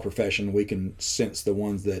in our profession we can sense the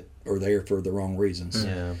ones that are there for the wrong reasons.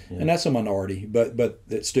 And that's a minority, but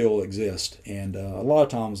it still exists. And a lot of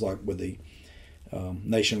times, like with the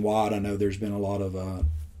nationwide, I know there's been a lot of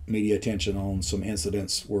media attention on some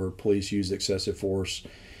incidents where police use excessive force.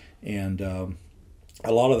 And a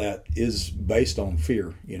lot of that is based on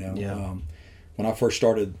fear, when I first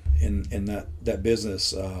started in that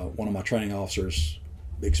business, one of my training officers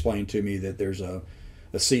explained to me that there's a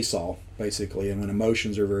seesaw, basically, and when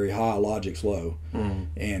emotions are very high, logic's low.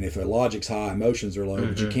 And if logic's high, emotions are low,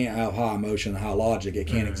 but you can't have high emotion and high logic. It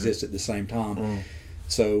can't exist at the same time.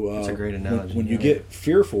 So that's a great analogy. When you get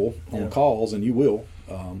fearful on calls, and you will,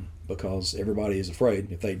 because everybody is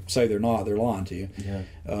afraid. If they say they're not, they're lying to you.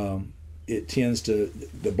 It tends to,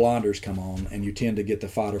 the blinders come on, and you tend to get the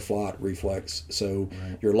fight or flight reflex. So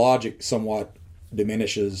your logic somewhat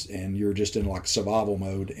diminishes, and you're just in like survival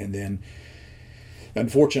mode. And then,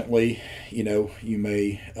 unfortunately, you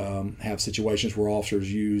may have situations where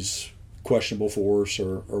officers use questionable force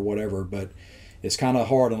or whatever, but it's kind of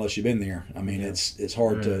hard unless you've been there. I mean, it's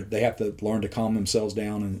hard to, they have to learn to calm themselves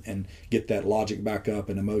down and get that logic back up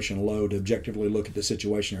and emotion low to objectively look at the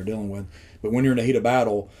situation they're dealing with. But when you're in the heat of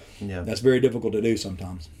battle, that's very difficult to do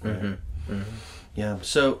sometimes. Yeah.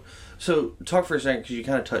 So talk for a second, because you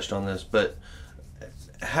kind of touched on this, but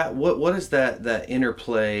what is that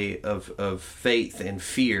interplay of faith and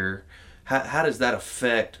fear? How does that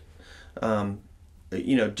affect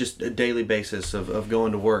just a daily basis of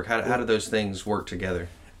going to work? How do those things work together?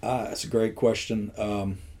 That's a great question.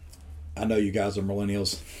 I know you guys are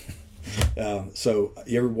millennials. So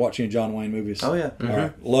you ever watch any John Wayne movies? Oh, yeah. All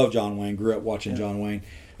right. Love John Wayne. Grew up watching John Wayne.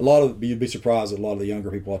 You'd be surprised at a lot of the younger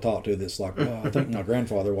people I talk to that's like, I think my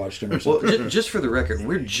grandfather watched him or something. Well, just for the record,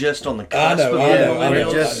 we're just on the cusp of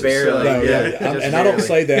millennials. Just barely. And I don't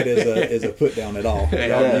say that as a put down at all.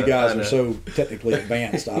 You guys are so technically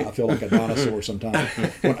advanced. I feel like a dinosaur sometimes.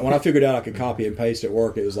 When I figured out I could copy and paste at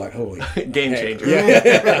work, it was like, holy game changer.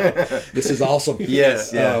 This is awesome.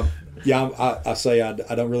 Yes. I say I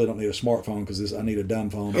don't need a smartphone because I need a dumb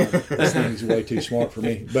phone. This thing's way too smart for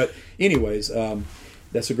me. But anyways,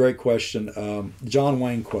 that's a great question. John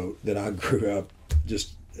Wayne quote that I grew up,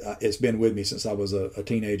 it's been with me since I was a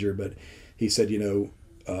teenager, but he said,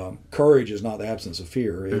 courage is not the absence of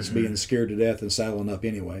fear. It's being scared to death and saddling up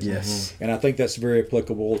anyway. Yes. And I think that's very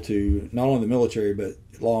applicable to not only the military, but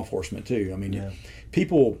law enforcement too. I mean,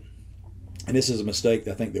 people, and this is a mistake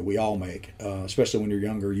I think that we all make, especially when you're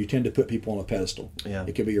younger, you tend to put people on a pedestal.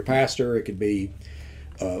 It could be your pastor, it could be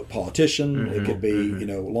a politician, it could be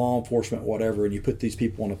law enforcement, whatever, and you put these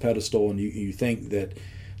people on a pedestal and you think that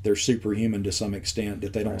they're superhuman to some extent,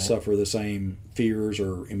 that they don't suffer the same fears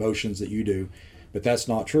or emotions that you do, but that's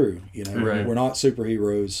not true. We're not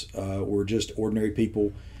superheroes. We're just ordinary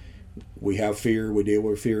people. We have fear. We deal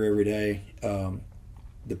with fear every day.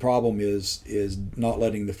 The problem is not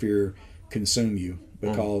letting the fear consume you,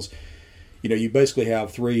 because you basically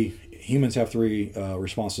have humans have three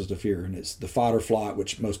responses to fear, and it's the fight or flight,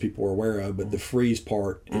 which most people are aware of, but the freeze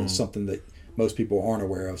part is something that most people aren't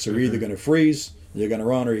aware of. So you're either going to freeze, you're going to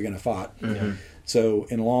run, or you're going to fight. So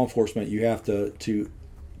in law enforcement, you have to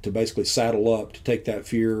basically saddle up to take that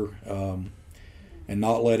fear and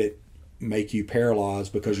not let it make you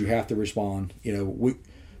paralyzed because you have to respond.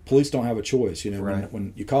 Police don't have a choice. Right.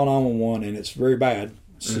 When you call 911 and it's a very bad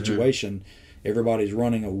situation, everybody's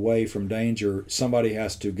running away from danger. Somebody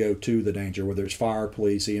has to go to the danger, whether it's fire,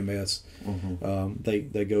 police, EMS.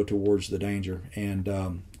 They go towards the danger,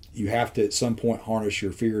 and you have to at some point harness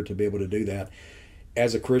your fear to be able to do that.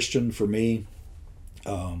 As a Christian, for me,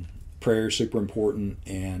 prayer is super important.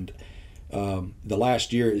 And the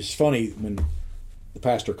last year, it's funny when the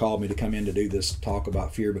pastor called me to come in to do this talk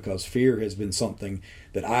about fear, because fear has been something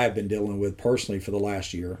that I have been dealing with personally for the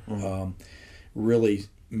last year. Really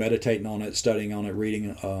meditating on it, studying on it,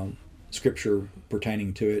 reading scripture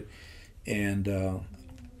pertaining to it. And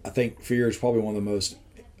I think fear is probably one of the most,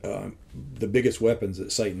 the biggest weapons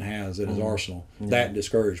that Satan has in his arsenal, that and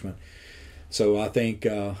discouragement. So I think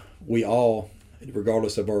we all,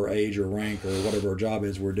 regardless of our age or rank or whatever our job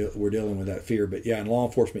is, we're dealing with that fear. But yeah, in law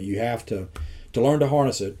enforcement, you have to learn to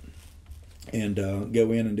harness it and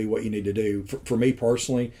go in and do what you need to do. For me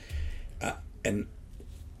personally,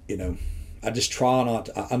 I just try not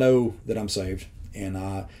to, I know that I'm saved, and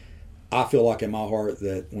I feel like in my heart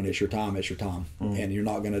that when it's your time, it's your time, and you're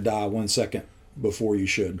not going to die 1 second before you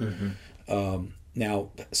should. Now,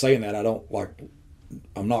 saying that,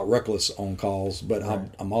 I'm not reckless on calls, but right.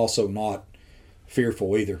 I'm also not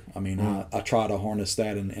fearful either. I mean, I try to harness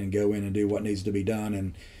that and go in and do what needs to be done,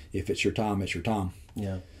 and if it's your time, it's your time.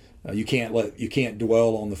 Yeah. You can't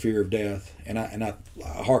dwell on the fear of death, and I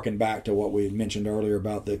harken back to what we had mentioned earlier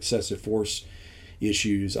about the excessive force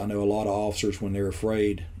issues. I know a lot of officers, when they're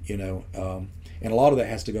afraid, and a lot of that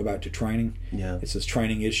has to go back to training. Yeah, it's this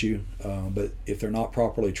training issue. But if they're not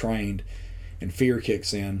properly trained, and fear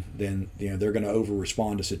kicks in, then they're going to over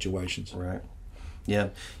respond to situations. Right. Yeah.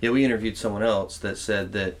 We interviewed someone else that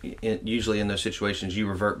said that usually in those situations you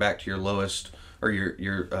revert back to your lowest or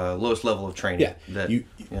your lowest level of training.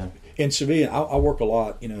 Yeah. In civilian, I work a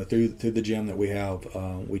lot, through the gym that we have.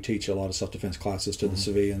 We teach a lot of self-defense classes to the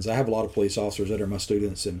civilians. I have a lot of police officers that are my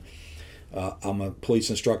students, and I'm a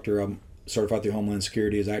police instructor. I'm certified through Homeland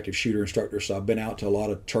Security as active shooter instructor. So I've been out to a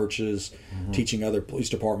lot of churches, teaching other police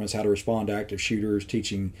departments how to respond to active shooters,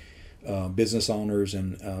 teaching business owners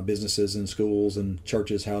and businesses and schools and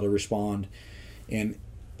churches how to respond. And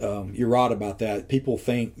you're right about that. People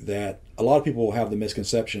think that a lot of people have the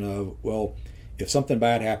misconception of, well, if something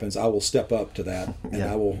bad happens, I will step up to that and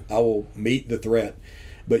I will meet the threat.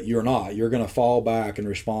 But you're not. You're going to fall back and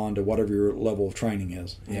respond to whatever your level of training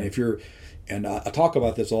is. And if you're, and I talk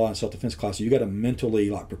about this a lot in self-defense classes, you got to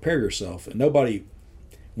mentally prepare yourself. And nobody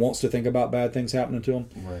wants to think about bad things happening to them,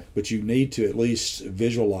 right. But you need to at least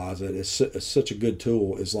visualize it. It's such a good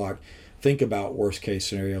tool. It's think about worst case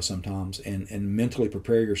scenario sometimes and mentally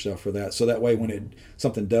prepare yourself for that. So that way when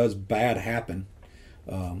something does bad happen,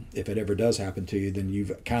 if it ever does happen to you, then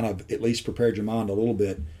you've kind of at least prepared your mind a little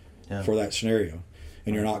bit for that scenario.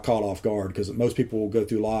 And you're not caught off guard, because most people will go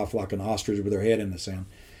through life like an ostrich with their head in the sand.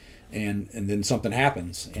 And then something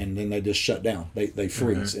happens, and then they just shut down. They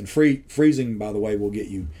freeze. And freezing, by the way, will get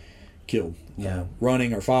you killed. Yeah.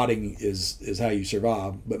 Running or fighting is how you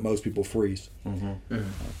survive, but most people freeze.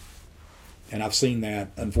 And I've seen that,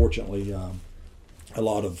 unfortunately, a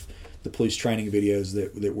lot of the police training videos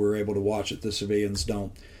that we're able to watch that the civilians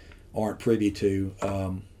aren't privy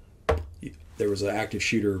to. There was an active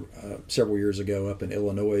shooter several years ago up in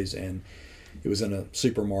Illinois, and it was in a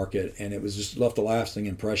supermarket, and it was just left a lasting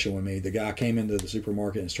impression with me. The guy came into the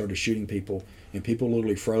supermarket and started shooting people, and people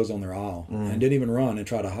literally froze on their aisle and didn't even run and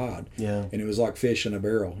try to hide. Yeah. And it was like fish in a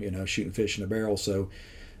barrel, shooting fish in a barrel. So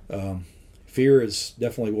fear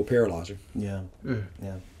definitely will paralyze you. Yeah.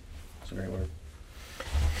 Yeah. That's a great word.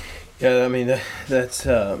 Yeah, I mean, that's,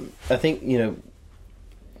 I think,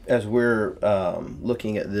 as we're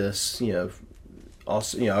looking at this,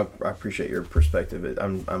 also, I appreciate your perspective.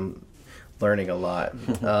 I'm learning a lot.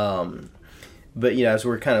 But, as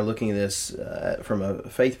we're kind of looking at this from a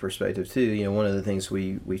faith perspective too, one of the things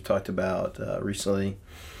we've talked about recently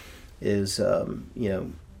is,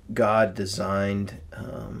 God designed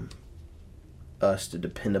us to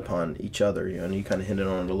depend upon each other, and you kind of hinted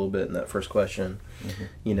on it a little bit in that first question,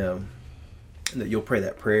 that you'll pray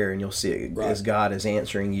that prayer and you'll see it right. As God is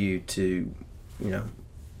answering you to,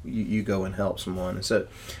 you go and help someone. And so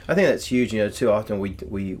I think that's huge. Too often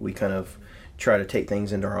we kind of try to take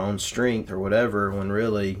things into our own strength or whatever, when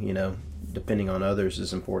really, depending on others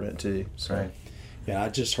is important too. So. Right. Yeah, I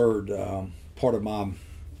just heard part of my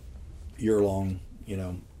year-long,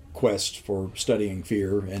 quest for studying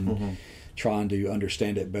fear, and trying to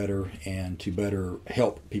understand it better and to better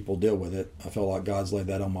help people deal with it. I felt like God's laid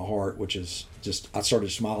that on my heart, which is just, I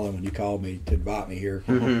started smiling when you called me to invite me here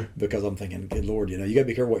because I'm thinking, good Lord, you got to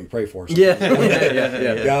be careful what you pray for.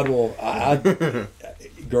 Yeah. God will,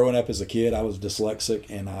 growing up as a kid, I was dyslexic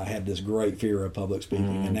and I had this great fear of public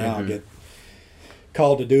speaking. And now I get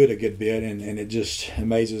called to do it a good bit, and it just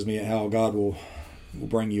amazes me at how God will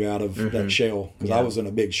bring you out of that shell. Because I was in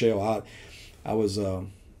a big shell. I was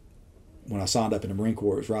when I signed up in the Marine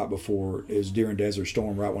Corps, it was right before, it was during Desert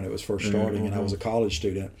Storm, right when it was first starting, and I was a college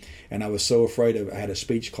student, and I was so afraid I had a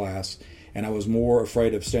speech class, and I was more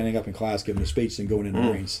afraid of standing up in class giving a speech than going in the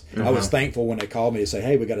Marines. I was thankful when they called me to say,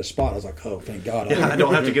 hey, we got a spot. I was like, oh, thank God. I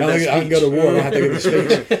don't have to give that speech. I can go to war. I don't have to give a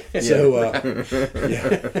speech. So,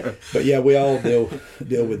 but yeah, we all deal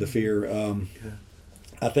with the fear.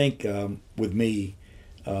 I think with me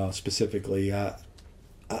specifically,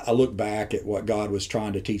 I look back at what God was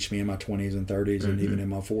trying to teach me in my 20s and 30s and even in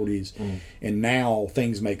my 40s, and now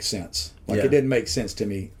things make sense. Like it didn't make sense to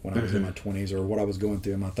me when I was in my 20s or what I was going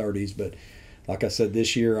through in my 30s, but like I said,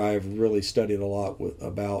 this year I've really studied a lot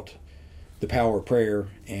about the power of prayer,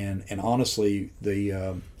 and honestly,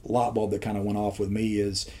 the light bulb that kind of went off with me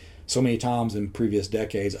is so many times in previous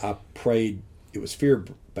decades I prayed, it was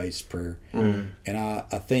fear-based prayer, and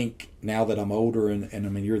I think now that I'm older, and I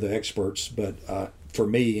mean, you're the experts, but for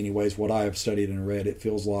me anyways, what I have studied and read, it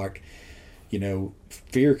feels like,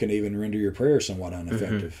 fear can even render your prayer somewhat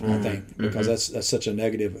ineffective, I think, because that's such a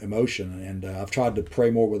negative emotion, and I've tried to pray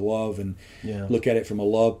more with love and look at it from a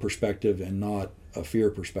love perspective and not a fear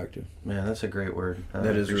perspective. Man, that's a great word.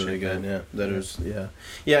 That is really good. Yeah,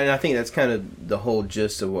 and I think that's kind of the whole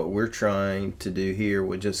gist of what we're trying to do here.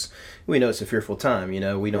 We know it's a fearful time.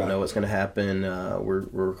 We don't know what's going to happen. We're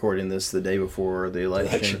recording this the day before the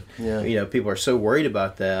election. Yeah. People are so worried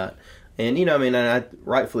about that, and and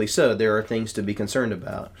rightfully so. There are things to be concerned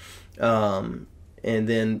about. And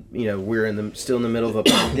then we're still in the middle of a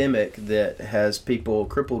pandemic that has people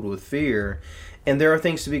crippled with fear. And there are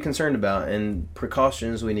things to be concerned about and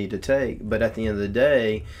precautions we need to take. But at the end of the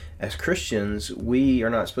day, as Christians, we are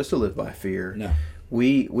not supposed to live by fear. No.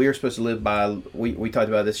 We are supposed to live by, we talked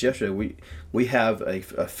about this yesterday, we have a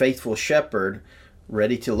faithful shepherd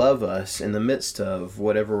ready to love us in the midst of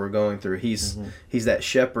whatever we're going through. He's that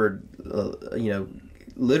shepherd,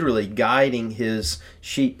 literally guiding his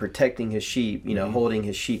sheep, protecting his sheep, holding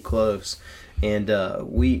his sheep close. And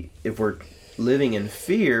if we're living in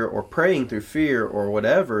fear or praying through fear or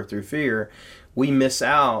whatever through fear, we miss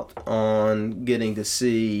out on getting to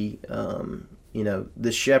see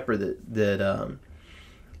the shepherd that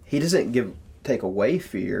he doesn't take away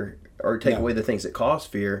fear or take away the things that cause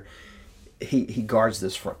fear. He guards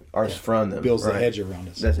us from them, builds the hedge around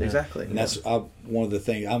us. That's exactly, and that's one of the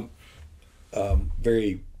things. I'm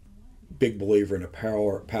very big believer in the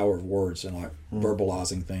power of words and like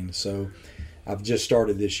verbalizing things. So I've just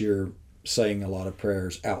started this year saying a lot of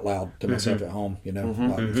prayers out loud to myself at home,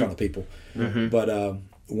 not in front of people. But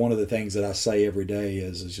one of the things that I say every day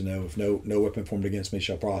is if no weapon formed against me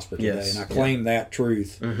shall prosper today. Yes. And I claim that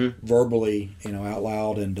truth verbally, out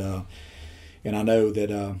loud, and I know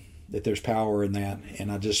that there's power in that.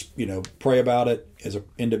 And I just, pray about it as an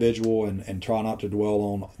individual and try not to dwell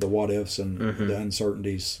on the what ifs and the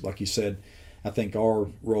uncertainties. Like you said, I think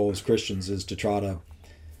our role as Christians is to try to,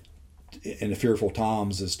 in the fearful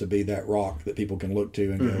times, is to be that rock that people can look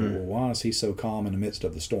to and go, well, why is he so calm in the midst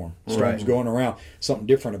of the storm? Storm's going around. Something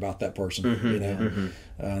different about that person,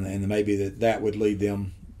 and maybe that would lead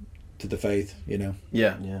them to the faith, Yeah,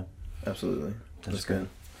 absolutely. That's good.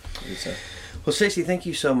 Well, Stacey, thank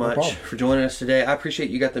you so much for joining us today. I appreciate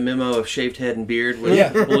you got the memo of shaved head and beard.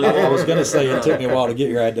 With blue. I was going to say it took me a while to get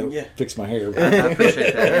here. I had to fix my hair. I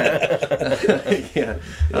appreciate that.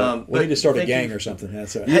 We need to start a gang or something.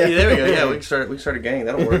 That's right. Yeah, there we go. Yeah, we can start a gang.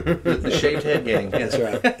 That'll work. The shaved head gang. That's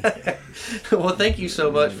right. Well, thank you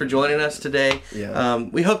so much for joining us today. Yeah.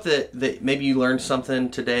 We hope that maybe you learned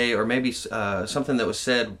something today, or maybe something that was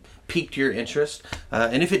said piqued your interest,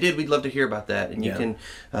 and if it did, we'd love to hear about that. And you can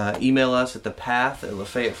email us at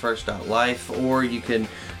thepath@lafayettefirst.life, or you can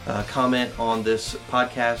comment on this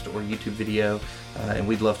podcast or YouTube video, and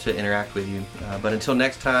we'd love to interact with you. But until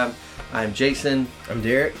next time, I'm Jason. I'm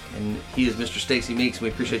Derek. And he is Mr. Stacey Meeks. We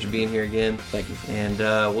appreciate you being here again. Thank you. And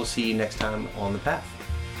we'll see you next time on The Path.